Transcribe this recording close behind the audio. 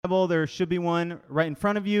Bible, there should be one right in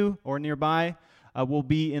front of you or nearby. We'll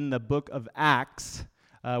be in the book of Acts.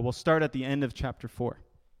 We'll start at the end of chapter 4.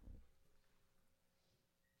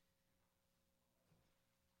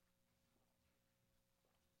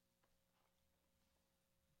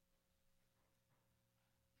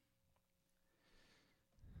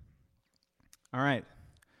 All right.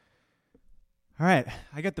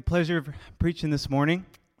 I got the pleasure of preaching this morning,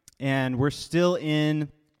 and we're still in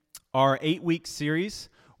our 8-week series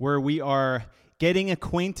where we are getting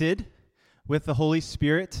acquainted with the Holy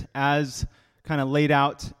Spirit as kind of laid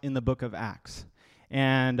out in the book of Acts.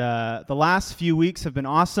 And the last few weeks have been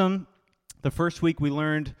awesome. The first week we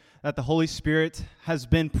learned that the Holy Spirit has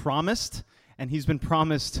been promised, and he's been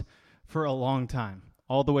promised for a long time.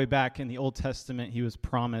 All the way back in the Old Testament, he was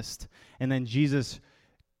promised. And then Jesus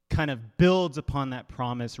kind of builds upon that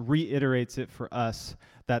promise, reiterates it for us,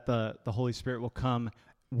 that the Holy Spirit will come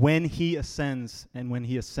when he ascends, and when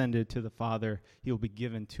he ascended to the Father, he will be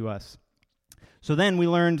given to us. So then we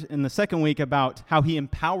learned in the second week about how he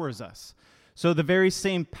empowers us. So the very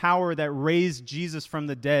same power that raised Jesus from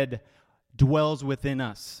the dead dwells within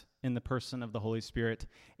us in the person of the Holy Spirit.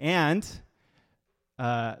 And,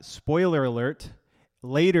 spoiler alert,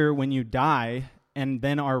 later, when you die and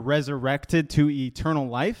then are resurrected to eternal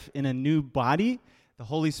life in a new body, the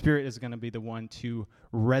Holy Spirit is going to be the one to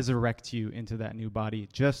resurrect you into that new body,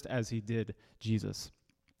 just as he did Jesus.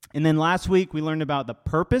 And then last week, we learned about the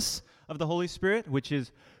purpose of the Holy Spirit, which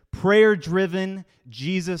is prayer-driven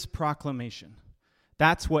Jesus proclamation.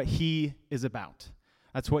 That's what he is about.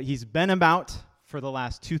 That's what he's been about for the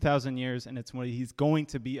last 2,000 years, and it's what he's going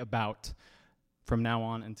to be about from now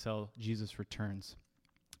on until Jesus returns.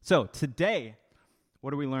 So today,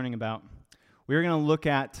 what are we learning about? We're going to look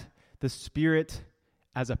at the Spirit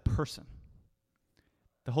as a person.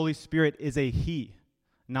 The Holy Spirit is a he,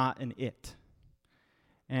 not an it.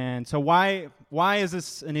 And so why is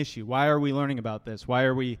this an issue? Why are we learning about this? Why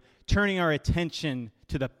are we turning our attention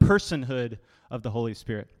to the personhood of the Holy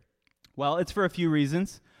Spirit? Well, it's for a few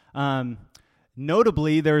reasons.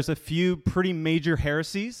 Notably, there's a few pretty major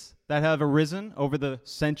heresies that have arisen over the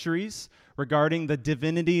centuries regarding the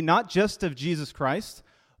divinity, not just of Jesus Christ,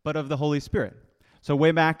 but of the Holy Spirit. So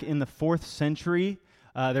way back in the 4th century,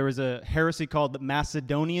 there was a heresy called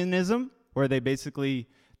Macedonianism, where they basically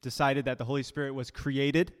decided that the Holy Spirit was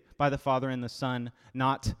created by the Father and the Son,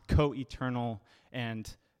 not co-eternal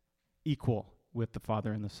and equal with the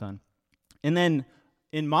Father and the Son. And then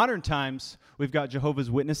in modern times, we've got Jehovah's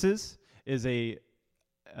Witnesses. They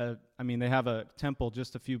have a temple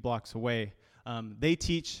just a few blocks away. They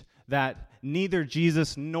teach that neither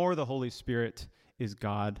Jesus nor the Holy Spirit is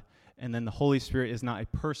God, and then the Holy Spirit is not a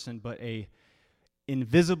person, but a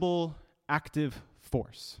invisible, active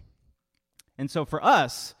force. And so for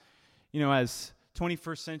us, as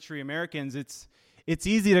 21st century Americans, it's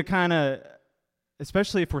easy to kind of,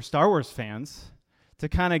 especially if we're Star Wars fans, to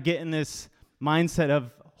kind of get in this mindset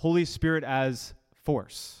of Holy Spirit as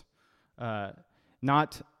force,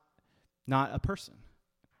 not a person.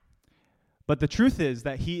 But the truth is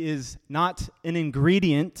that he is not an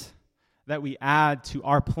ingredient that we add to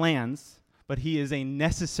our plans, but he is a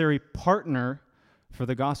necessary partner for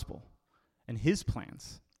the gospel and his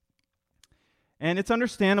plans. And it's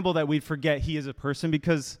understandable that we'd forget he is a person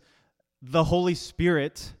because the Holy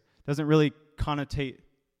Spirit doesn't really connotate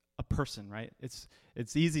a person, right?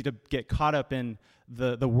 It's easy to get caught up in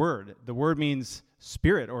the word. The word means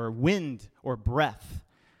spirit or wind or breath.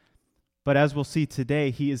 But as we'll see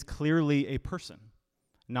today, he is clearly a person,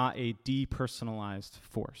 not a depersonalized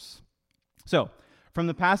force. So, from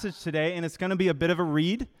the passage today, and it's going to be a bit of a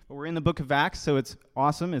read, but we're in the book of Acts, so it's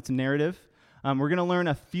awesome. It's narrative. We're going to learn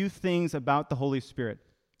a few things about the Holy Spirit.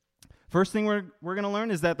 First thing we're going to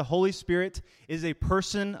learn is that the Holy Spirit is a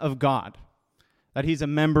person of God, that he's a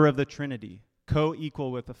member of the Trinity,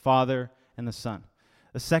 co-equal with the Father and the Son.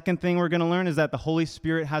 The second thing we're going to learn is that the Holy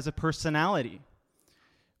Spirit has a personality,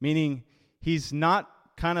 meaning he's not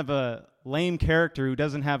kind of a lame character who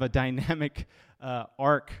doesn't have a dynamic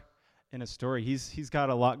arc in a story. He's got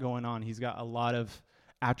a lot going on. He's got a lot of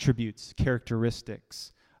attributes,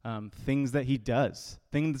 characteristics, things that he does,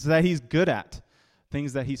 things that he's good at,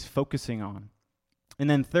 things that he's focusing on. And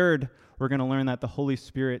then third, we're going to learn that the Holy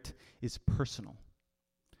Spirit is personal.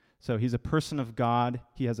 So he's a person of God,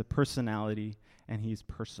 he has a personality, and he's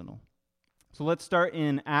personal. So let's start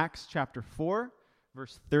in Acts chapter 4,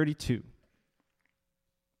 verse 32.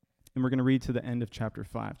 And we're going to read to the end of chapter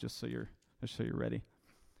 5, just so you're ready.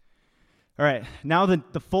 All right, now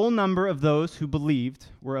the full number of those who believed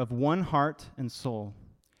were of one heart and soul,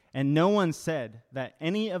 and no one said that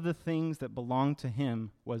any of the things that belonged to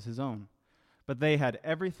him was his own, but they had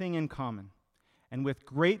everything in common. And with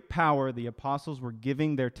great power the apostles were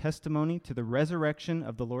giving their testimony to the resurrection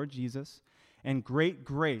of the Lord Jesus, and great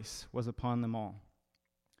grace was upon them all.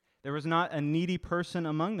 There was not a needy person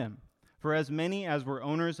among them, for as many as were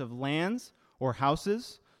owners of lands or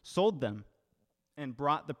houses sold them, and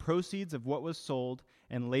brought the proceeds of what was sold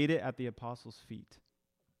and laid it at the apostles' feet.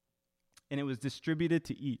 And it was distributed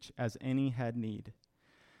to each as any had need.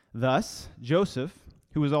 Thus, Joseph,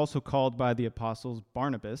 who was also called by the apostles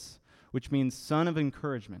Barnabas, which means son of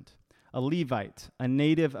encouragement, a Levite, a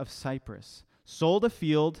native of Cyprus, sold a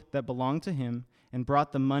field that belonged to him and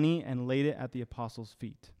brought the money and laid it at the apostles'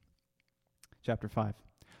 feet. Chapter 5.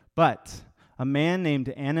 But a man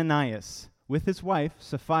named Ananias, with his wife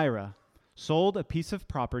Sapphira, sold a piece of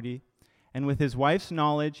property, and with his wife's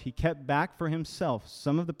knowledge he kept back for himself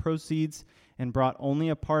some of the proceeds and brought only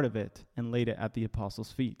a part of it and laid it at the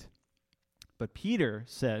apostles' feet. But Peter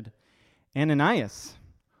said, Ananias,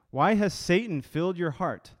 why has Satan filled your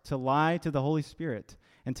heart to lie to the Holy Spirit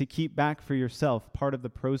and to keep back for yourself part of the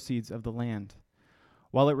proceeds of the land?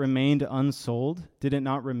 While it remained unsold, did it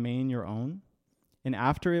not remain your own? And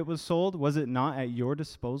after it was sold, was it not at your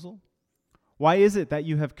disposal? Why is it that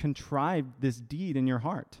you have contrived this deed in your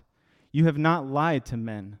heart? You have not lied to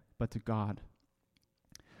men, but to God.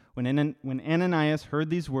 When Ananias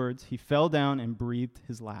heard these words, he fell down and breathed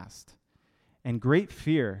his last. And great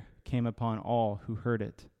fear came upon all who heard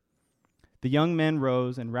it. The young men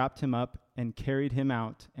rose and wrapped him up and carried him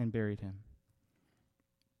out and buried him.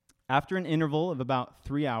 After an interval of about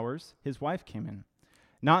 3 hours, his wife came in,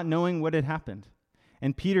 not knowing what had happened.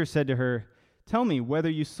 And Peter said to her, Tell me whether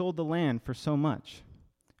you sold the land for so much.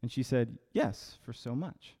 And she said, Yes, for so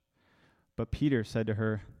much. But Peter said to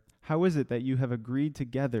her, How is it that you have agreed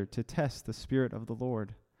together to test the Spirit of the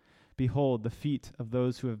Lord? Behold, the feet of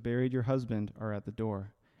those who have buried your husband are at the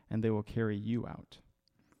door, and they will carry you out.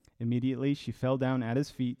 Immediately she fell down at his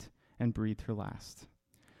feet and breathed her last.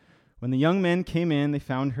 When the young men came in, they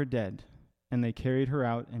found her dead, and they carried her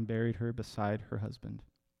out and buried her beside her husband.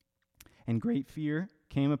 And great fear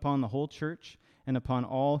came upon the whole church and upon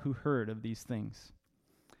all who heard of these things.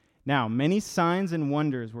 Now, many signs and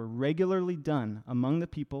wonders were regularly done among the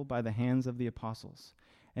people by the hands of the apostles,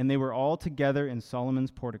 and they were all together in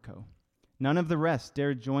Solomon's portico. None of the rest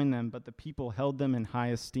dared join them, but the people held them in high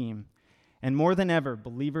esteem. And more than ever,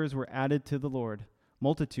 believers were added to the Lord,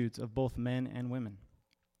 multitudes of both men and women,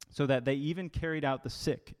 so that they even carried out the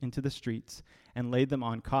sick into the streets and laid them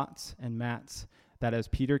on cots and mats, that as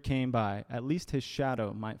Peter came by, at least his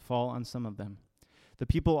shadow might fall on some of them. The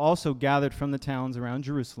people also gathered from the towns around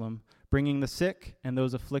Jerusalem, bringing the sick and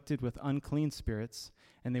those afflicted with unclean spirits,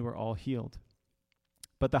 and they were all healed.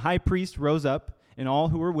 But the high priest rose up, and all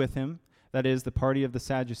who were with him, that is, the party of the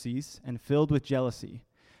Sadducees, and filled with jealousy,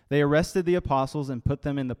 they arrested the apostles and put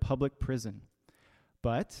them in the public prison.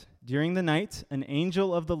 But during the night, an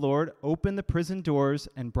angel of the Lord opened the prison doors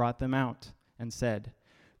and brought them out, and said,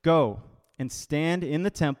 Go and stand in the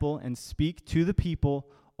temple and speak to the people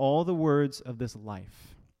all the words of this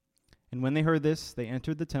life. And when they heard this, they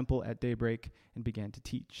entered the temple at daybreak and began to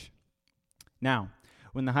teach. Now,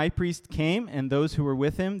 when the high priest came and those who were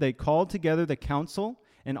with him, they called together the council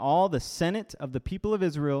and all the senate of the people of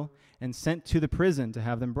Israel and sent to the prison to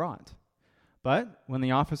have them brought. But when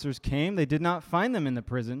the officers came, they did not find them in the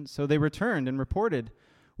prison, so they returned and reported,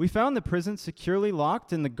 We found the prison securely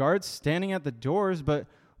locked and the guards standing at the doors, but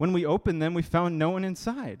when we opened them, we found no one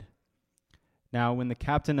inside. Now, when the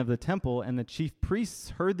captain of the temple and the chief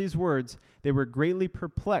priests heard these words, they were greatly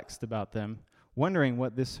perplexed about them, wondering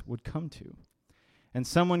what this would come to. And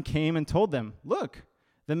someone came and told them, Look,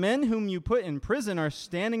 the men whom you put in prison are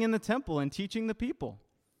standing in the temple and teaching the people.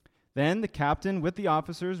 Then the captain with the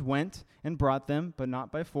officers went and brought them, but not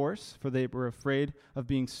by force, for they were afraid of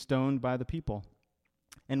being stoned by the people.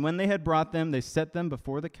 And when they had brought them, they set them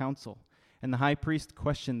before the council. And the high priest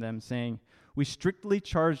questioned them, saying, We strictly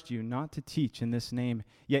charged you not to teach in this name,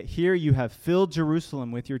 yet here you have filled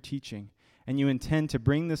Jerusalem with your teaching, and you intend to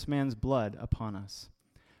bring this man's blood upon us.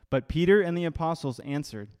 But Peter and the apostles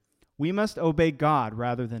answered, We must obey God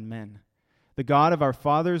rather than men. The God of our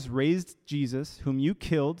fathers raised Jesus, whom you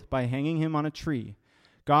killed by hanging him on a tree.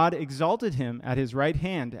 God exalted him at his right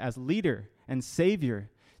hand as leader and Savior,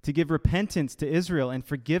 to give repentance to Israel and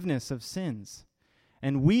forgiveness of sins.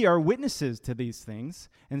 And we are witnesses to these things,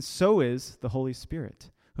 and so is the Holy Spirit,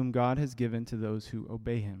 whom God has given to those who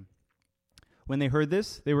obey him. When they heard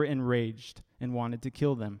this, they were enraged and wanted to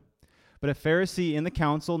kill them. But a Pharisee in the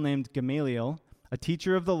council named Gamaliel, a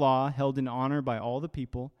teacher of the law held in honor by all the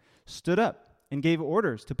people, stood up and gave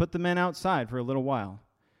orders to put the men outside for a little while.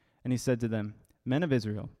 And he said to them, Men of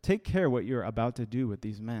Israel, take care what you are about to do with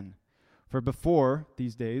these men. For before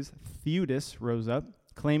these days, Theudas rose up,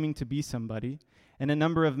 claiming to be somebody, and a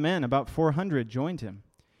number of men, about 400, joined him.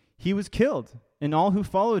 He was killed, and all who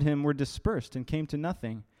followed him were dispersed and came to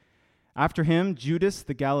nothing. After him, Judas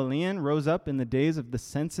the Galilean rose up in the days of the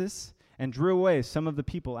census and drew away some of the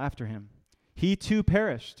people after him. He too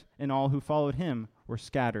perished, and all who followed him were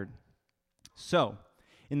scattered. So,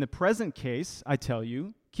 in the present case, I tell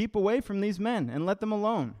you, keep away from these men and let them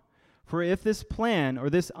alone. For if this plan or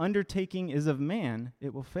this undertaking is of man,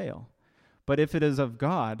 it will fail. But if it is of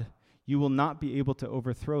God, you will not be able to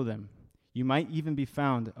overthrow them. You might even be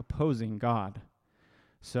found opposing God.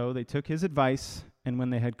 So they took his advice, and when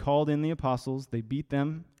they had called in the apostles, they beat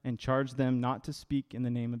them and charged them not to speak in the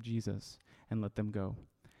name of Jesus, and let them go.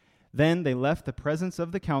 Then they left the presence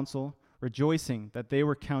of the council, rejoicing that they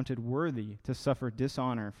were counted worthy to suffer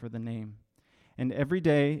dishonor for the name. And every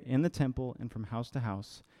day in the temple and from house to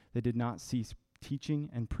house, they did not cease teaching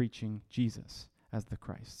and preaching Jesus as the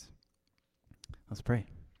Christ. Let's pray.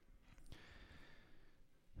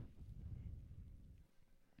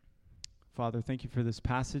 Father, thank you for this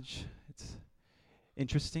passage. It's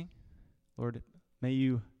interesting. Lord, may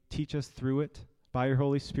you teach us through it by your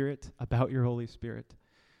Holy Spirit, about your Holy Spirit.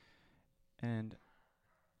 And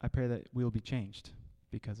I pray that we will be changed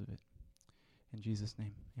because of it. In Jesus'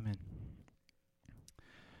 name, amen.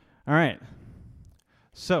 All right.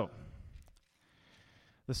 So,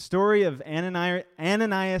 the story of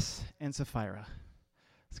Ananias and Sapphira.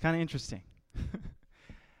 It's kind of interesting.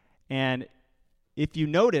 And if you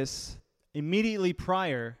notice, immediately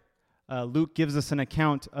prior, Luke gives us an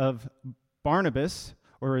account of Barnabas,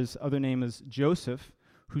 or his other name is Joseph,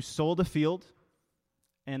 who sold a field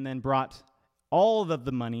and then brought all of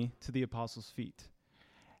the money to the apostles' feet.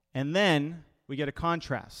 And then we get a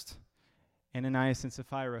contrast. Ananias and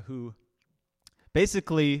Sapphira, who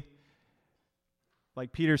basically,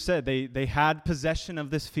 like Peter said, they had possession of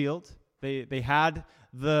this field. They had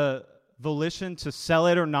the volition to sell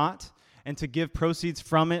it or not, and to give proceeds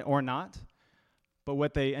from it or not. But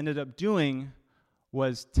what they ended up doing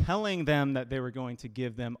was telling them that they were going to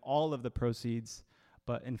give them all of the proceeds,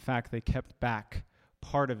 but in fact they kept back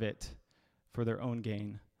part of it for their own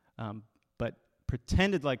gain, but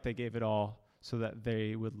pretended like they gave it all so that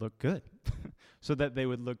they would look good, so that they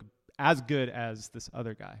would look as good as this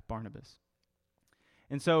other guy, Barnabas.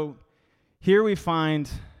 And so here we find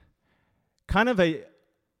kind of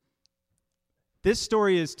this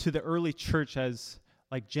story is to the early church as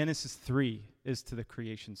like Genesis 3 is to the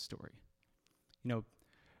creation story. You know,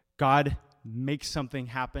 God makes something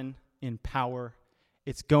happen in power.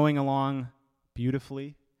 It's going along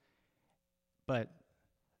beautifully, but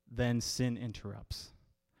then sin interrupts.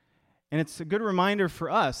 And it's a good reminder for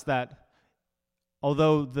us that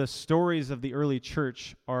although the stories of the early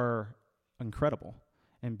church are incredible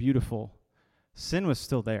and beautiful, sin was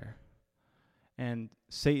still there. And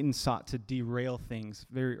Satan sought to derail things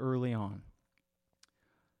very early on.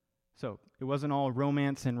 So it wasn't all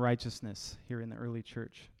romance and righteousness here in the early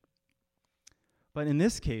church. But in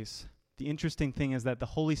this case, the interesting thing is that the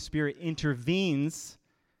Holy Spirit intervenes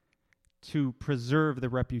to preserve the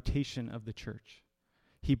reputation of the church.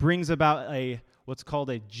 He brings about what's called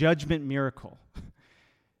a judgment miracle.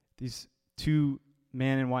 These two,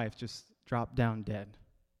 man and wife, just drop down dead.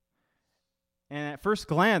 And at first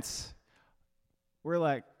glance, we're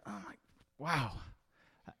like, oh my, wow,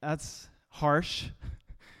 that's harsh,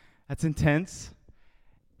 that's intense,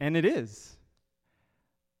 and it is.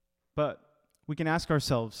 But we can ask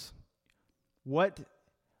ourselves,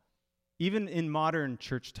 even in modern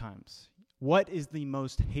church times, what is the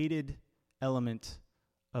most hated element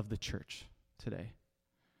of the church today?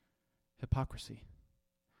 Hypocrisy.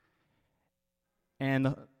 And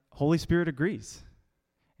the Holy Spirit agrees,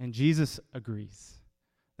 and Jesus agrees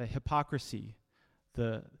that hypocrisy,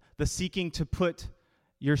 the seeking to put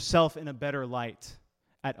yourself in a better light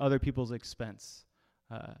at other people's expense,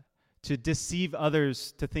 to deceive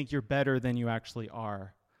others to think you're better than you actually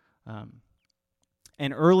are.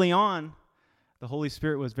 And early on, the Holy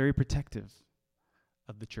Spirit was very protective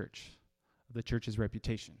of the church, of the church's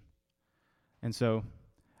reputation. And so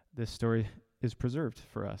this story is preserved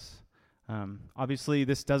for us. Obviously,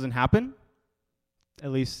 this doesn't happen,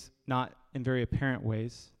 at least not in very apparent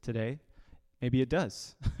ways today. Maybe it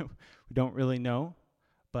does. We don't really know,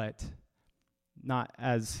 but not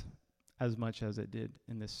as much as it did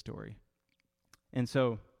in this story. And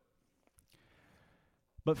so,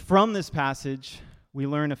 but from this passage, we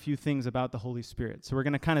learn a few things about the Holy Spirit. So we're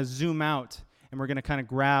going to kind of zoom out, and we're going to kind of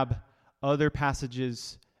grab other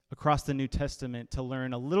passages across the New Testament to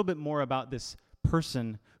learn a little bit more about this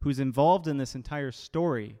person who's involved in this entire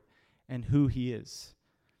story and who he is.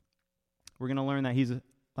 We're going to learn that he's,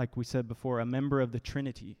 like we said before, a member of the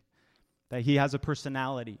Trinity, that he has a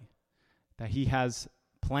personality, that he has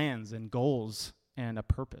plans and goals and a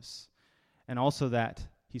purpose, and also that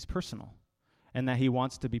he's personal and that he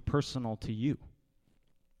wants to be personal to you.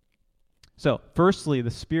 So, firstly, the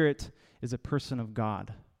Spirit is a person of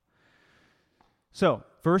God. So,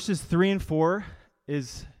 verses 3 and 4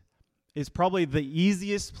 is probably the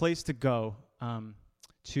easiest place to go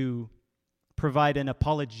to provide an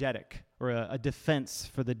apologetic or a defense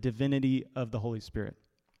for the divinity of the Holy Spirit.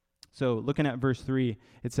 So, looking at verse 3,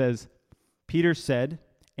 it says, Peter said,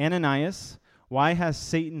 Ananias, why has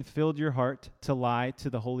Satan filled your heart to lie to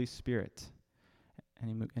the Holy Spirit?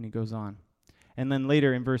 And he goes on. And then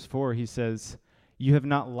later in verse 4, he says, you have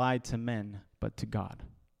not lied to men, but to God.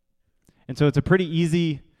 And so it's a pretty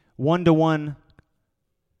easy one-to-one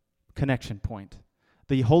connection point.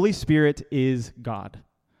 The Holy Spirit is God.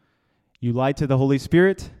 You lied to the Holy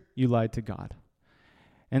Spirit, you lied to God.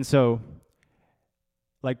 And so,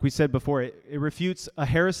 like we said before, it refutes a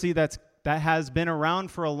heresy that has been around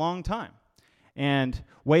for a long time. And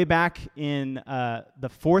way back in the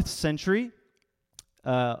 4th century,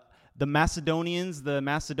 the Macedonians, the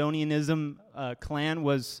Macedonianism clan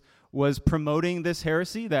was promoting this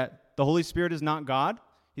heresy that the Holy Spirit is not God.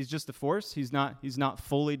 He's just a force. He's not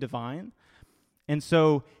fully divine. And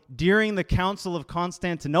so during the Council of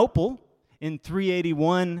Constantinople in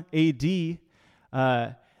 381 AD,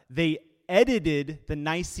 they edited the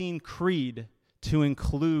Nicene Creed to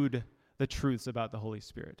include the truths about the Holy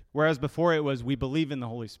Spirit. Whereas before it was, we believe in the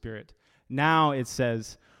Holy Spirit. Now it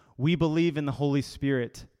says, we believe in the Holy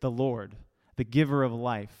Spirit, the Lord, the giver of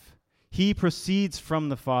life. He proceeds from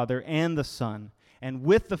the Father and the Son, and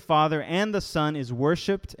with the Father and the Son is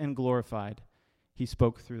worshipped and glorified. He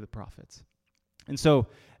spoke through the prophets. And so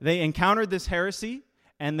they encountered this heresy,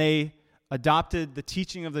 and they adopted the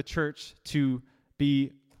teaching of the church to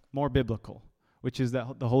be more biblical, which is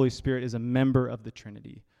that the Holy Spirit is a member of the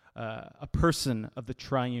Trinity, a person of the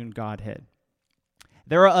triune Godhead.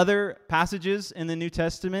 There are other passages in the New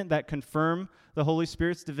Testament that confirm the Holy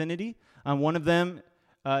Spirit's divinity. One of them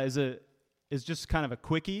is just kind of a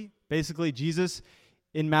quickie. Basically, Jesus,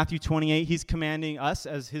 in Matthew 28, he's commanding us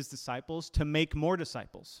as his disciples to make more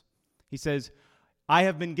disciples. He says, I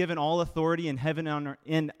have been given all authority in heaven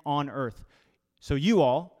and on earth. So you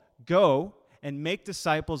all go and make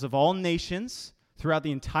disciples of all nations throughout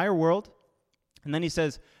the entire world. And then he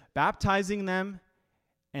says, baptizing them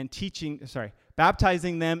in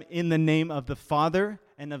the name of the Father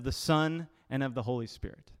and of the Son and of the Holy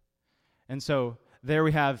Spirit. And so there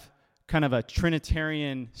we have kind of a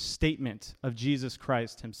Trinitarian statement of Jesus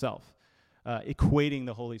Christ himself, equating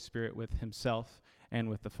the Holy Spirit with himself and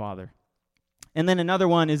with the Father. And then another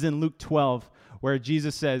one is in Luke 12, where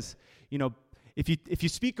Jesus says, if you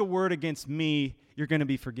speak a word against me, you're going to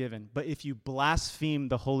be forgiven. But if you blaspheme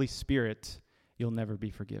the Holy Spirit, you'll never be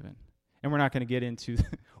forgiven. And we're not going to get into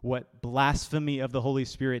what blasphemy of the Holy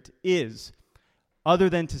Spirit is, other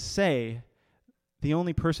than to say the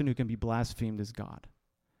only person who can be blasphemed is God.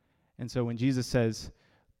 And so when Jesus says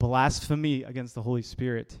blasphemy against the Holy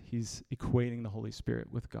Spirit, he's equating the Holy Spirit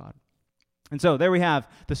with God. And so there we have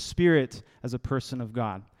the Spirit as a person of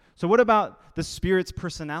God. So what about the Spirit's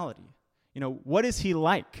personality? What is he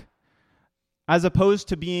like? As opposed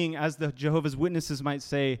to being, as the Jehovah's Witnesses might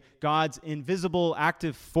say, God's invisible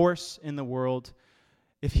active force in the world,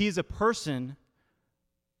 if he's a person,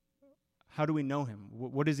 how do we know him?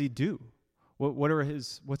 What does he do?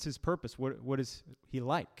 What's his purpose? What is he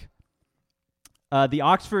like? The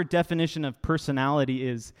Oxford definition of personality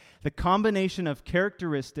is the combination of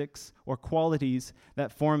characteristics or qualities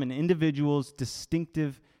that form an individual's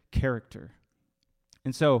distinctive character.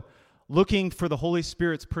 And so, looking for the Holy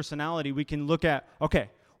Spirit's personality, we can look at, okay,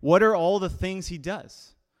 what are all the things he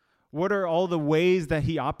does? What are all the ways that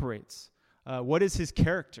he operates? What is his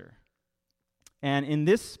character? And in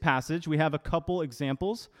this passage, we have a couple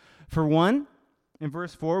examples. For one, in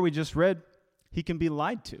verse 4, we just read, he can be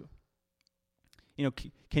lied to.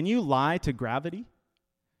 Can you lie to gravity?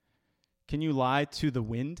 Can you lie to the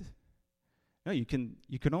wind? No, you can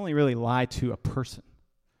only really lie to a person,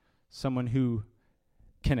 someone who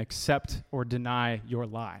can accept or deny your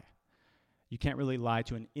lie. You can't really lie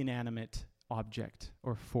to an inanimate object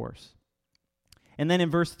or force. And then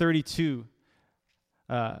in verse 32,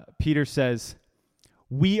 Peter says,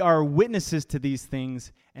 we are witnesses to these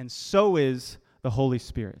things, and so is the Holy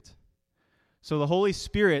Spirit. So the Holy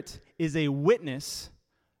Spirit is a witness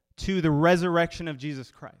to the resurrection of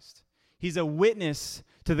Jesus Christ. He's a witness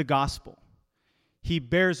to the gospel. He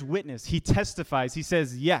bears witness. He testifies. He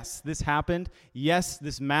says, yes, this happened. Yes,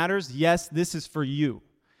 this matters. Yes, this is for you.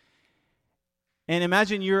 And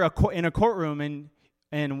imagine you're in a courtroom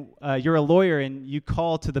and you're a lawyer and you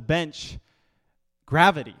call to the bench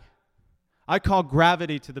gravity. I call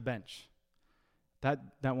gravity to the bench. That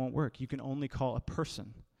won't work. You can only call a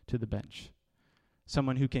person to the bench.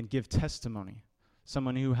 Someone who can give testimony.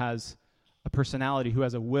 Someone who has a personality, who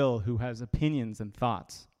has a will, who has opinions and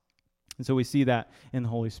thoughts. And so we see that in the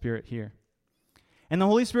Holy Spirit here. And the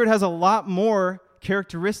Holy Spirit has a lot more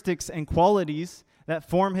characteristics and qualities that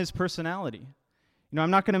form his personality.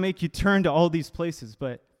 I'm not going to make you turn to all these places,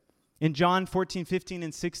 but in John 14, 15,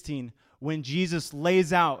 and 16, when Jesus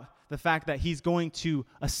lays out the fact that he's going to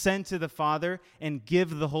ascend to the Father and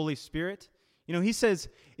give the Holy Spirit, he says,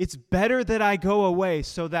 it's better that I go away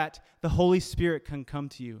so that the Holy Spirit can come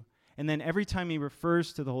to you. And then every time he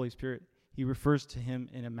refers to the Holy Spirit, he refers to him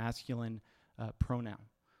in a masculine pronoun.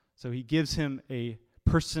 So he gives him a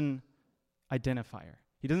person identifier.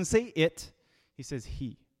 He doesn't say it, he says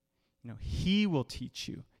he. He will teach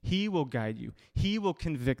you. He will guide you. He will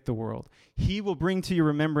convict the world. He will bring to your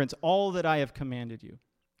remembrance all that I have commanded you.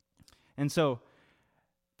 And so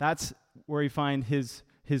that's where you find his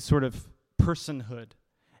sort of personhood.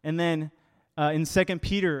 And then in 2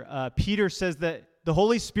 Peter, Peter says that the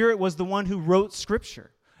Holy Spirit was the one who wrote Scripture.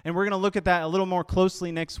 And we're going to look at that a little more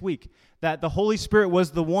closely next week, that the Holy Spirit was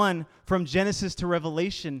the one from Genesis to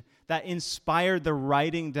Revelation that inspired the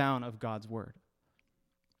writing down of God's Word.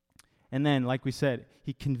 And then, like we said,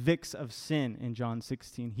 he convicts of sin in John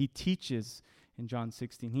 16. He teaches in John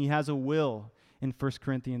 16. He has a will in 1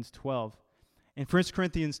 Corinthians 12. And 1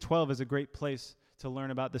 Corinthians 12 is a great place to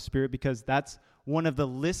learn about the Spirit because that's one of the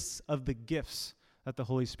lists of the gifts that the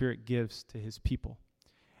Holy Spirit gives to his people.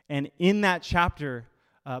 And in that chapter,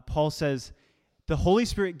 Paul says, the Holy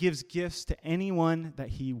Spirit gives gifts to anyone that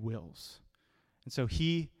he wills. And so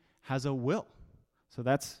he has a will. So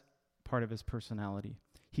that's part of his personality.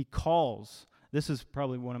 He calls. This is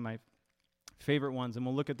probably one of my favorite ones, and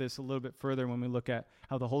we'll look at this a little bit further when we look at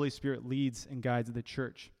how the Holy Spirit leads and guides the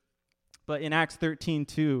church. But in Acts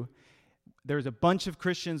 13:2, there's a bunch of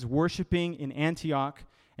Christians worshiping in Antioch,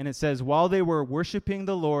 and it says, while they were worshiping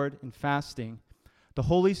the Lord and fasting, the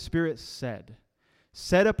Holy Spirit said,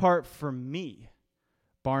 set apart for me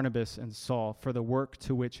Barnabas and Saul for the work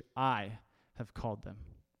to which I have called them.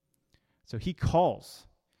 So he calls.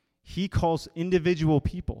 He calls individual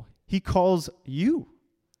people. He calls you.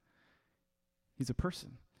 He's a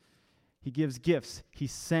person. He gives gifts. He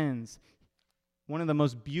sends. One of the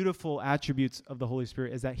most beautiful attributes of the Holy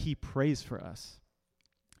Spirit is that he prays for us.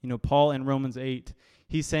 Paul in Romans 8,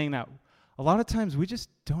 he's saying that a lot of times we just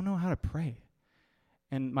don't know how to pray.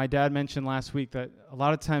 And my dad mentioned last week that a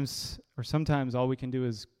lot of times, or sometimes, all we can do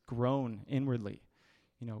is groan inwardly.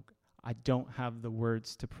 I don't have the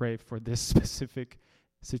words to pray for this specific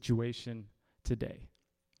situation today.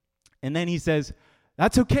 And then he says,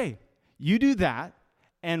 that's okay. You do that,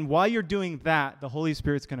 and while you're doing that, the Holy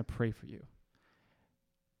Spirit's going to pray for you.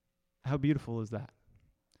 How beautiful is that?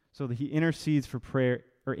 So that he intercedes for prayer,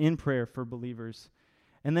 or in prayer for believers.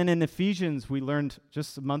 And then in Ephesians, we learned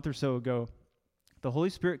just a month or so ago, the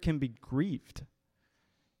Holy Spirit can be grieved.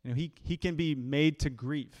 He can be made to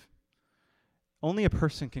grieve. Only a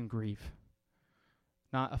person can grieve,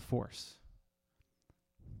 not a force.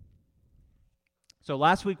 So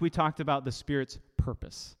last week we talked about the Spirit's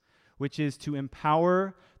purpose, which is to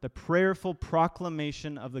empower the prayerful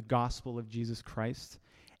proclamation of the gospel of Jesus Christ,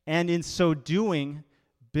 and in so doing,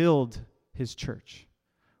 build his church,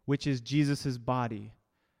 which is Jesus' body,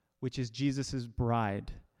 which is Jesus'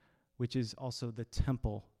 bride, which is also the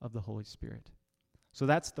temple of the Holy Spirit. So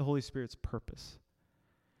that's the Holy Spirit's purpose.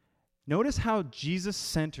 Notice how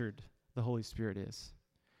Jesus-centered the Holy Spirit is.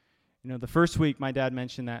 The first week my dad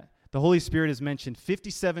mentioned that the Holy Spirit is mentioned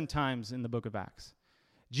 57 times in the book of Acts.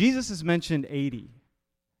 Jesus is mentioned 80.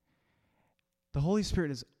 The Holy Spirit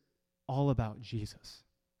is all about Jesus.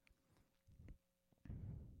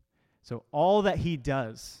 So all that he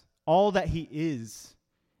does, all that he is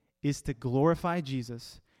to glorify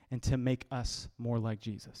Jesus and to make us more like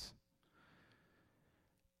Jesus.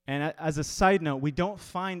 And as a side note, we don't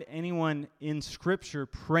find anyone in Scripture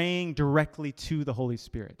praying directly to the Holy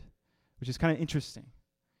Spirit, which is kind of interesting.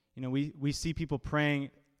 We see people praying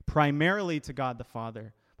primarily to God the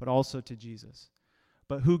Father, but also to Jesus.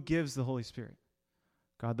 But who gives the Holy Spirit?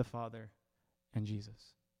 God the Father and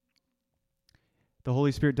Jesus. The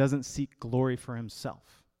Holy Spirit doesn't seek glory for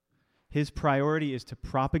himself. His priority is to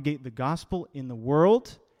propagate the gospel in the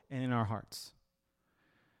world and in our hearts.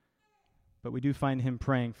 But we do find him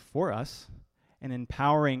praying for us, and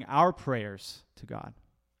empowering our prayers to God.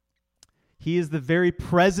 He is the very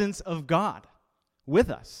presence of God with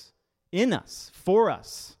us, in us, for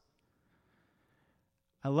us.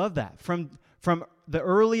 I love that. From the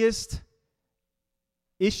earliest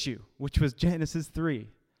issue, which was Genesis 3,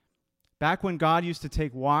 back when God used to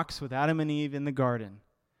take walks with Adam and Eve in the garden,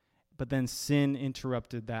 but then sin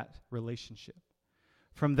interrupted that relationship.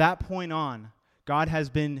 From that point on, God has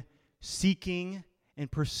been seeking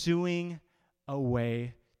and pursuing a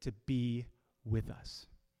way to be with us.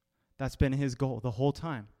 That's been his goal the whole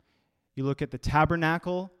time. You look at the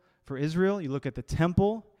tabernacle for Israel, you look at the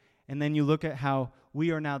temple, and then you look at how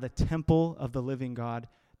we are now the temple of the living God.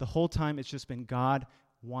 The whole time it's just been God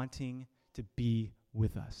wanting to be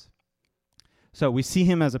with us. So we see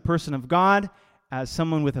him as a person of God, as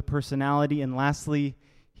someone with a personality, and lastly,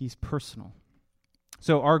 he's personal.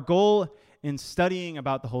 So our goal in studying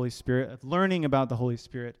about the Holy Spirit, of learning about the Holy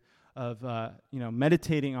Spirit, of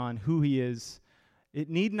meditating on who he is, it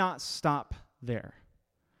need not stop there.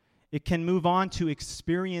 It can move on to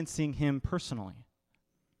experiencing him personally.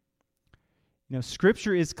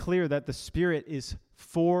 Scripture is clear that the Spirit is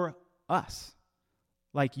for us,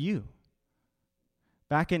 like you.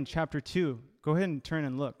 Back in chapter 2, go ahead and turn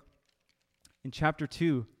and look. In chapter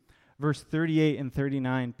 2, verse 38 and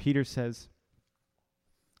 39, Peter says,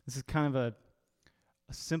 this is kind of a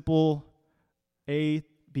simple A,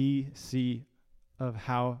 B, C of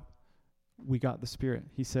how we got the Spirit.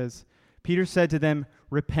 He says, Peter said to them,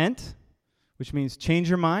 repent, which means change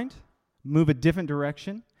your mind, move a different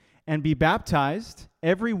direction, and be baptized,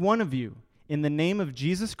 every one of you, in the name of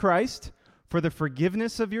Jesus Christ, for the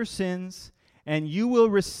forgiveness of your sins, and you will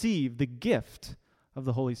receive the gift of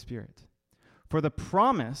the Holy Spirit. For the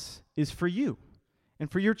promise is for you, and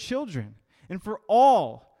for your children, and for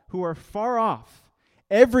all who are far off,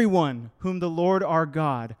 everyone whom the Lord our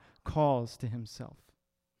God calls to himself.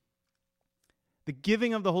 The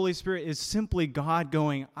giving of the Holy Spirit is simply God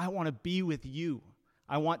going, I want to be with you.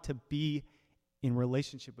 I want to be in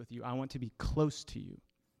relationship with you. I want to be close to you.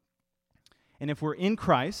 And if we're in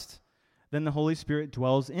Christ, then the Holy Spirit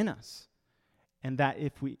dwells in us. And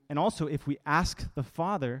if we ask the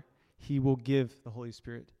Father, he will give the Holy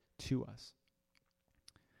Spirit to us.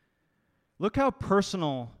 Look how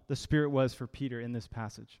personal the Spirit was for Peter in this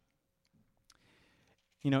passage.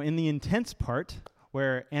 In the intense part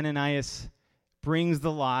where Ananias brings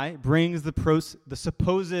the lie, brings the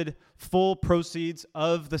supposed full proceeds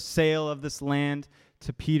of the sale of this land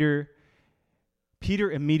to Peter,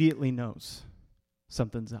 Peter immediately knows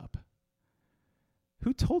something's up.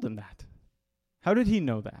 Who told him that? How did he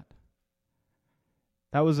know that?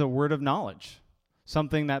 That was a word of knowledge,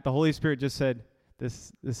 something that the Holy Spirit just said,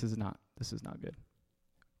 this is not good.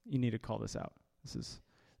 You need to call this out.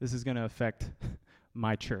 This is going to affect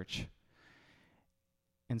my church.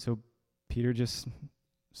 And so Peter just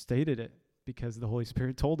stated it because the Holy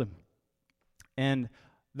Spirit told him. And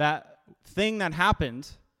that thing that happened,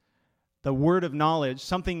 the word of knowledge,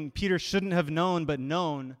 something Peter shouldn't have known but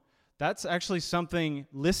known, that's actually something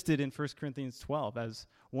listed in 1 Corinthians 12 as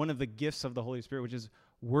one of the gifts of the Holy Spirit, which is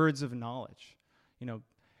words of knowledge.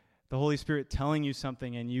 The Holy Spirit telling you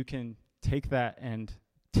something, and you can take that and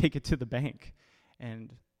take it to the bank.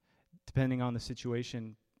 And depending on the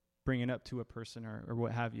situation, bring it up to a person or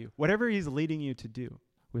what have you. Whatever he's leading you to do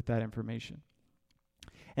with that information.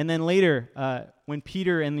 And then later, when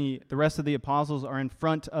Peter and the rest of the apostles are in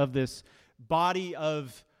front of this body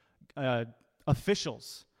of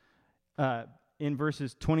officials, in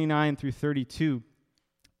verses 29 through 32,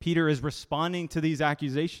 Peter is responding to these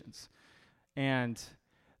accusations. And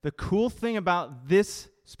the cool thing about this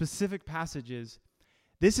specific passage is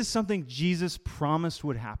this is something Jesus promised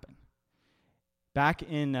would happen. Back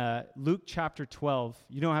in Luke chapter 12,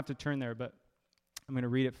 you don't have to turn there, but I'm going to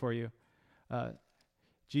read it for you.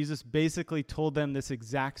 Jesus basically told them this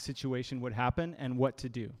exact situation would happen and what to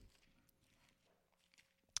do.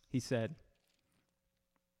 He said,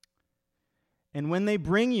 "And when they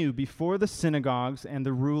bring you before the synagogues and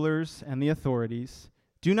the rulers and the authorities,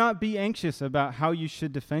 do not be anxious about how you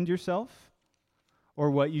should defend yourself or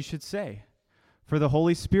what you should say, for the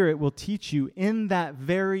Holy Spirit will teach you in that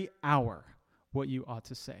very hour what you ought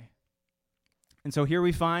to say." And so here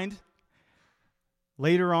we find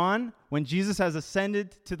later on, when Jesus has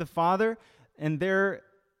ascended to the Father, and the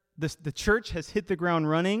church has hit the ground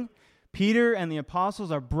running, Peter and the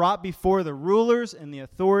apostles are brought before the rulers and the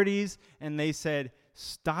authorities, and they said,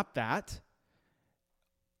 "Stop that,"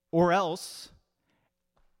 or else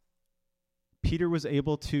Peter was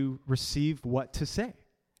able to receive what to say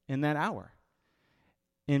in that hour.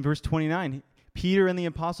 In verse 29, Peter and the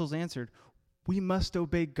apostles answered, we must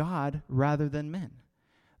obey God rather than men.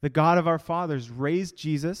 The God of our fathers raised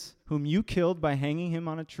Jesus, whom you killed by hanging him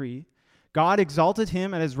on a tree. God exalted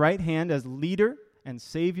him at his right hand as leader and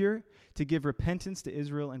Savior to give repentance to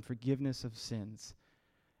Israel and forgiveness of sins.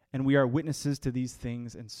 And we are witnesses to these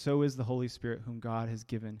things, and so is the Holy Spirit whom God has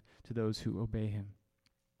given to those who obey him.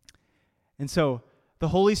 And so the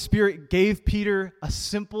Holy Spirit gave Peter a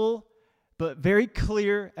simple but very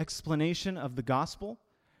clear explanation of the gospel.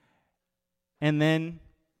 And then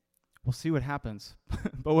we'll see what happens.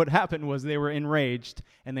 But what happened was they were enraged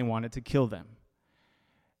and they wanted to kill them.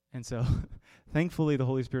 And so thankfully the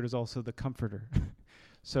Holy Spirit is also the comforter.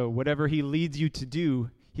 So whatever he leads you to do,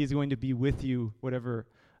 he's going to be with you, whatever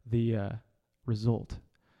the result.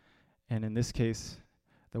 And in this case,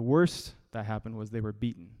 the worst that happened was they were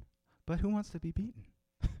beaten. But who wants to be beaten?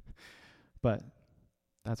 But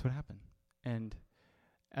that's what happened. And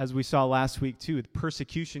as we saw last week too,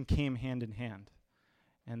 persecution came hand in hand.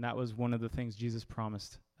 And that was one of the things Jesus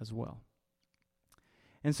promised as well.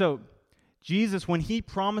 And so Jesus, when he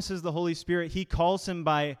promises the Holy Spirit, he calls him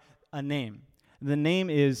by a name. The name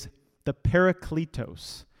is the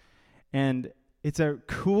Parakletos. And it's a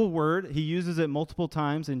cool word. He uses it multiple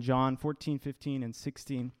times in John 14, 15, and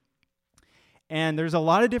 16. And there's a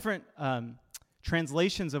lot of different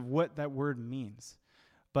translations of what that word means.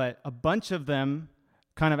 But a bunch of them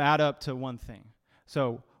kind of add up to one thing.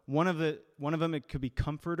 So one of them, it could be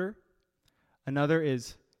comforter. Another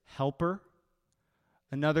is helper.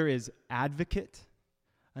 Another is advocate.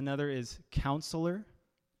 Another is counselor.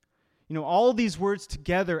 You know, all these words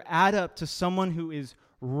together add up to someone who is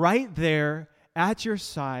right there at your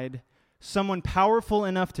side, someone powerful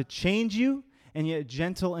enough to change you, and yet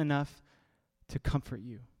gentle enough to comfort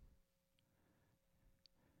you.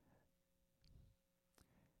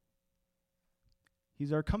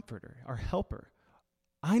 He's our comforter, our helper.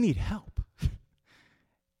 I need help.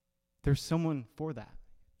 There's someone for that.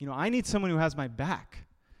 You know, I need someone who has my back.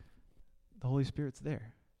 The Holy Spirit's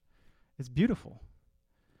there. It's beautiful.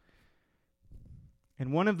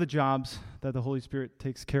 And one of the jobs that the Holy Spirit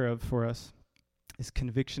takes care of for us is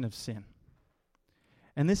conviction of sin.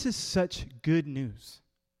 And this is such good news.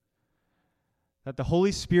 That the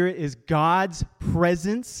Holy Spirit is God's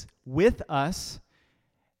presence with us,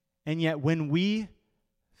 and yet when we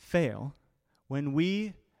fail, when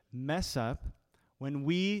we mess up, when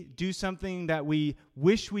we do something that we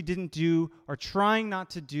wish we didn't do or trying not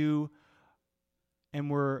to do, and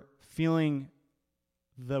we're feeling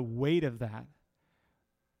the weight of that,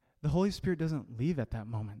 the Holy Spirit doesn't leave at that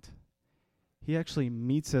moment. He actually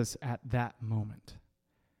meets us at that moment.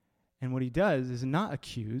 And what he does is not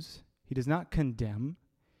accuse, he does not condemn,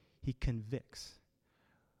 he convicts.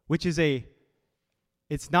 Which is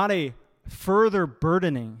it's not a further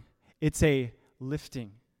burdening, it's a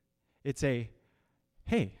lifting. It's a,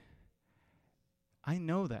 hey, I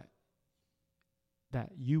know that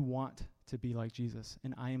you want to be like Jesus,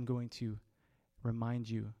 and I am going to remind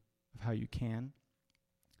you of how you can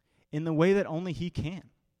in the way that only he can.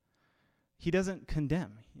 He doesn't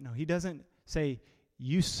condemn. You know, he doesn't say,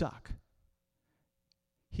 you suck.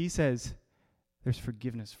 He says, there's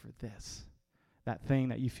forgiveness for this. That thing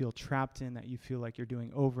that you feel trapped in, that you feel like you're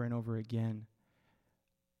doing over and over again.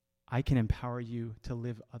 I can empower you to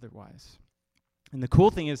live otherwise. And the cool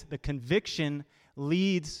thing is the conviction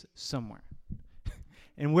leads somewhere.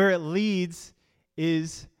 And where it leads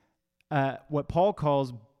is what Paul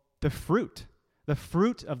calls the fruit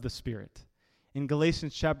of the Spirit. In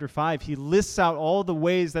Galatians chapter 5, he lists out all the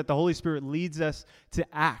ways that the Holy Spirit leads us to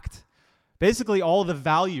act. Basically, all the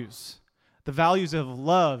values of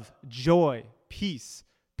love, joy, peace,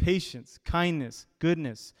 patience, kindness,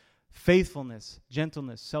 goodness, faithfulness,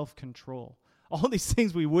 gentleness, self-control. All these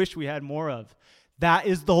things we wish we had more of. That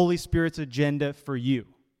is the Holy Spirit's agenda for you.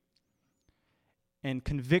 And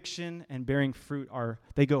conviction and bearing fruit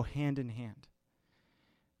they go hand in hand.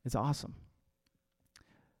 It's awesome.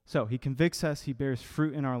 So he convicts us, he bears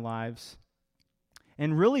fruit in our lives.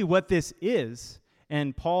 And really what this is,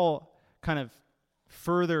 and Paul kind of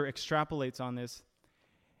further extrapolates on this,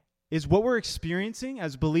 is what we're experiencing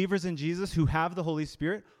as believers in Jesus who have the Holy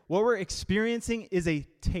Spirit. What we're experiencing is a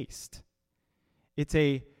taste. It's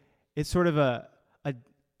sort of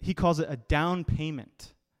he calls it a down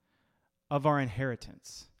payment of our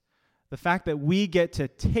inheritance. The fact that we get to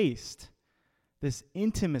taste this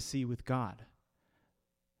intimacy with God.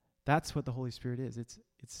 That's what the Holy Spirit is.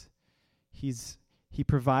 He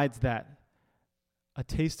provides that, a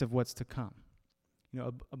taste of what's to come. You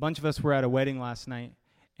know, a bunch of us were at a wedding last night,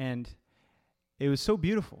 and it was so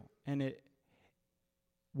beautiful. And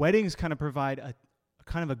weddings kind of provide a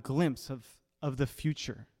kind of a glimpse of the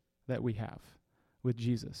future that we have with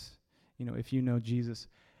Jesus. If you know Jesus,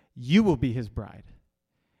 you will be his bride.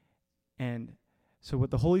 And so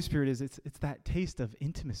what the Holy Spirit is, it's that taste of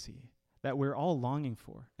intimacy that we're all longing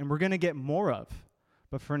for. And we're going to get more of.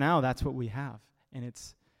 But for now, that's what we have. And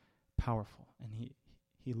it's powerful. And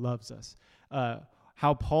he loves us.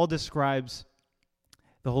 How Paul describes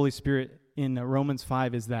the Holy Spirit in Romans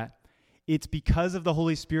 5 is that it's because of the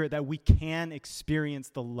Holy Spirit that we can experience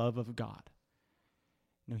the love of God.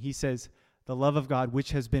 He says, the love of God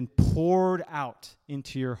which has been poured out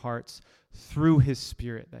into your hearts through his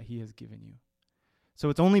Spirit that he has given you. So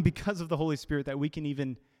it's only because of the Holy Spirit that we can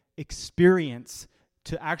even experience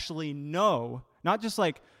to actually know, not just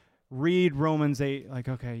like read Romans 8, like,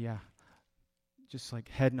 okay, yeah, just like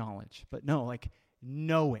head knowledge, but no, like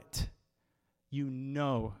know it. You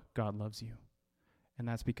know God loves you. And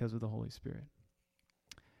that's because of the Holy Spirit.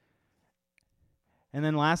 And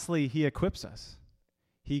then lastly, he equips us.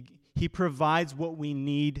 He provides what we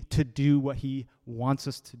need to do what he wants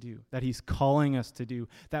us to do, that he's calling us to do,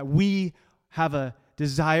 that we have a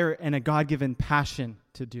desire and a God-given passion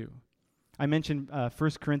to do. I mentioned 1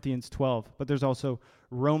 Corinthians 12, but there's also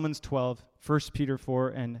Romans 12, 1 Peter 4,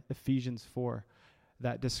 and Ephesians 4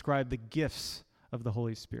 that describe the gifts of the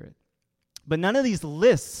Holy Spirit. But none of these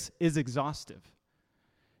lists is exhaustive.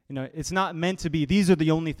 It's not meant to be, these are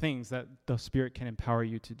the only things that the Spirit can empower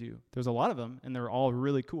you to do. There's a lot of them, and they're all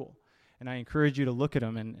really cool. And I encourage you to look at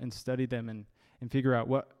them and study them and figure out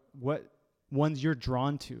what ones you're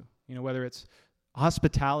drawn to. Whether it's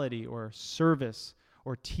hospitality or service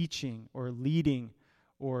or teaching or leading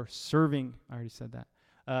or serving, I already said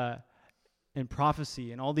that, and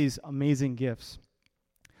prophecy and all these amazing gifts.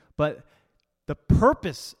 But the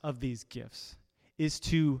purpose of these gifts is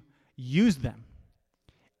to use them.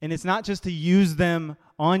 And it's not just to use them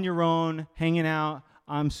on your own, hanging out,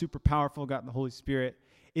 I'm super powerful, got the Holy Spirit.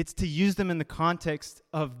 It's to use them in the context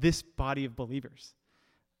of this body of believers.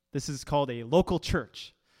 This is called a local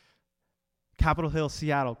church. Capitol Hill,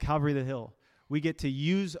 Seattle, Calvary the Hill. We get to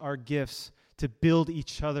use our gifts to build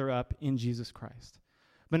each other up in Jesus Christ.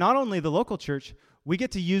 But not only the local church, we get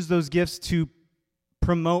to use those gifts to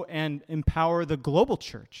promote and empower the global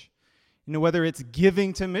church. Whether it's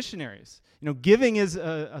giving to missionaries. Giving is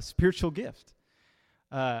a spiritual gift.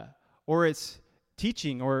 Or it's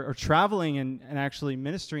teaching or traveling and actually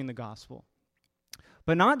ministering the gospel.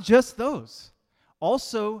 But not just those.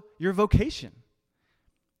 Also, your vocation.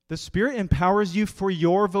 The Spirit empowers you for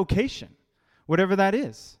your vocation, whatever that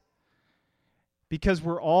is. Because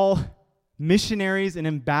we're all missionaries and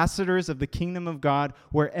ambassadors of the kingdom of God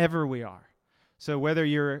wherever we are. So whether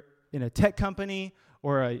you're in a tech company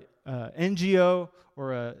or a NGO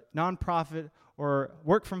or a nonprofit or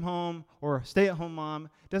work from home or a stay-at-home mom,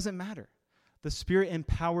 doesn't matter. The Spirit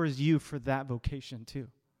empowers you for that vocation too.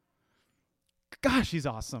 Gosh, he's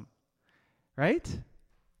awesome, right?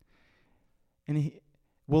 And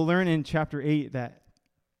we'll learn in chapter 8 that,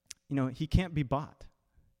 he can't be bought.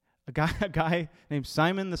 A guy named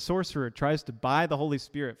Simon the sorcerer tries to buy the Holy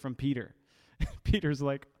Spirit from Peter. Peter's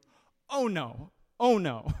like, oh no.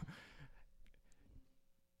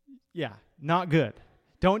 Yeah, not good.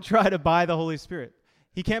 Don't try to buy the Holy Spirit.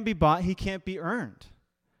 He can't be bought. He can't be earned.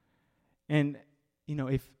 And,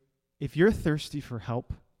 if you're thirsty for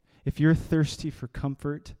help, if you're thirsty for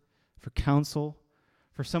comfort, for counsel,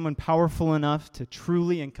 for someone powerful enough to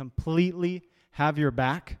truly and completely have your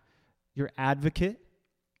back, your advocate,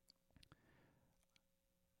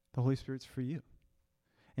 the Holy Spirit's for you.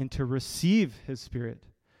 And to receive his Spirit,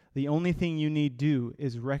 the only thing you need do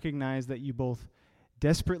is recognize that you both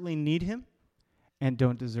desperately need him and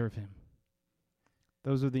don't deserve him.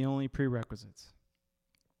 Those are the only prerequisites.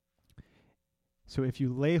 So if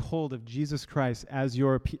you lay hold of Jesus Christ as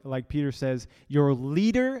your, like Peter says, your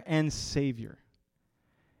leader and Savior.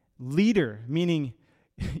 Leader, meaning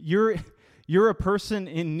you're a person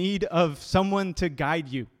in need of someone to guide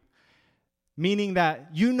you. Meaning that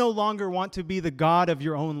you no longer want to be the God of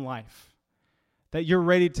your own life. That you're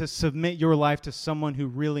ready to submit your life to someone who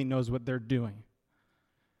really knows what they're doing.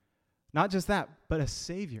 Not just that, but a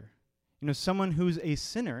Savior. Someone who's a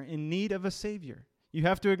sinner in need of a Savior. You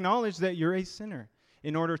have to acknowledge that you're a sinner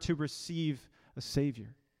in order to receive a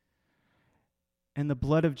Savior. And the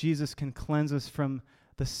blood of Jesus can cleanse us from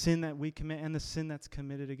the sin that we commit and the sin that's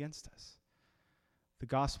committed against us. The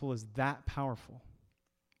gospel is that powerful.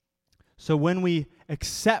 So when we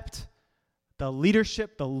accept the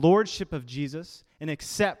leadership, the lordship of Jesus, and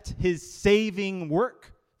accept his saving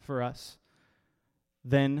work for us,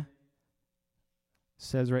 then it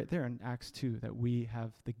says right there in Acts 2 that we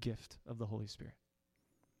have the gift of the Holy Spirit.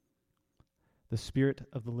 The Spirit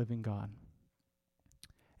of the living God.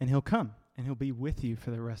 and he'll come, and he'll be with you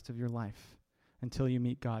for the rest of your life until you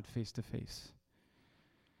meet God face to face.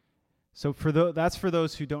 So that's for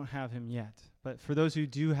those who don't have him yet. But for those who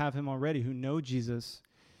do have him already, who know Jesus,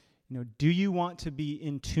 do you want to be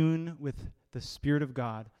in tune with the Spirit of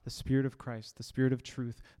God, the Spirit of Christ, the Spirit of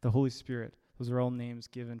truth, the Holy Spirit? Those are all names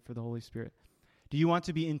given for the Holy Spirit. Do you want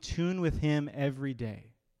to be in tune with him every day?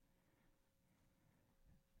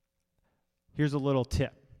 Here's a little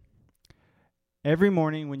tip. Every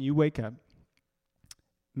morning when you wake up,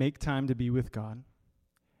 make time to be with God.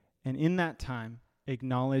 And in that time,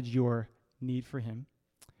 acknowledge your need for him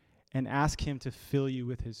and ask him to fill you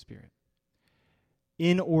with his Spirit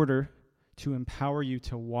in order to empower you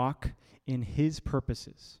to walk in his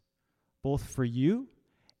purposes, both for you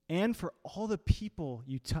and for all the people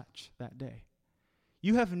you touch that day.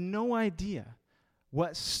 You have no idea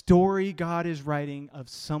what story God is writing of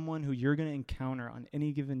someone who you're going to encounter on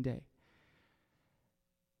any given day.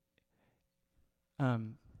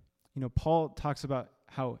 Paul talks about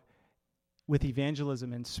how with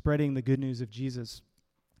evangelism and spreading the good news of Jesus,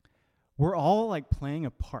 we're all like playing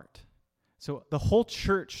a part. So the whole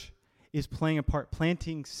church is playing a part,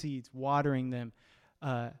 planting seeds, watering them,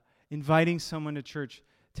 inviting someone to church,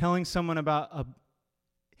 telling someone about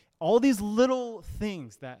all these little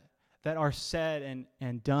things that are said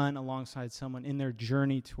and done alongside someone in their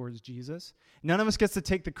journey towards Jesus. None of us gets to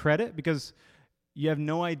take the credit because you have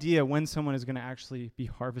no idea when someone is going to actually be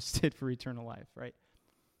harvested for eternal life, right?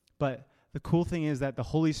 But the cool thing is that the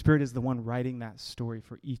Holy Spirit is the one writing that story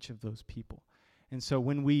for each of those people. And so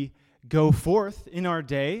when we go forth in our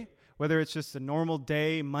day, whether it's just a normal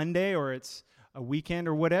day, Monday, or it's a weekend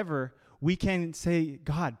or whatever, we can say,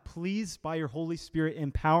 God, please, by your Holy Spirit,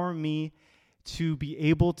 empower me to be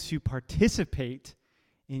able to participate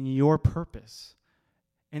in your purpose.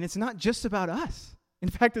 And it's not just about us. In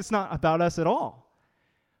fact, it's not about us at all.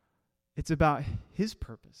 It's about his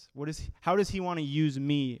purpose. How does he want to use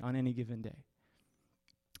me on any given day?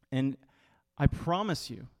 And I promise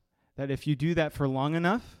you that if you do that for long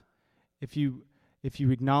enough, if you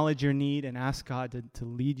acknowledge your need and ask God to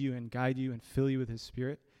lead you and guide you and fill you with his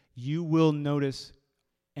Spirit, you will notice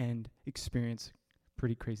and experience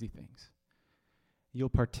pretty crazy things. You'll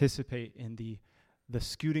participate in the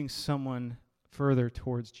scooting someone further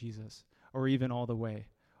towards Jesus, or even all the way,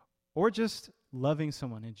 or just loving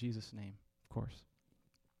someone in Jesus' name, of course.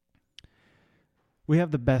 We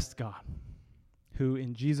have the best God, who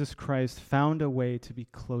in Jesus Christ found a way to be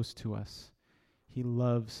close to us. He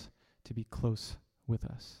loves to be close with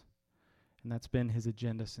us. And that's been his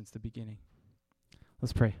agenda since the beginning.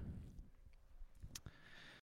 Let's pray.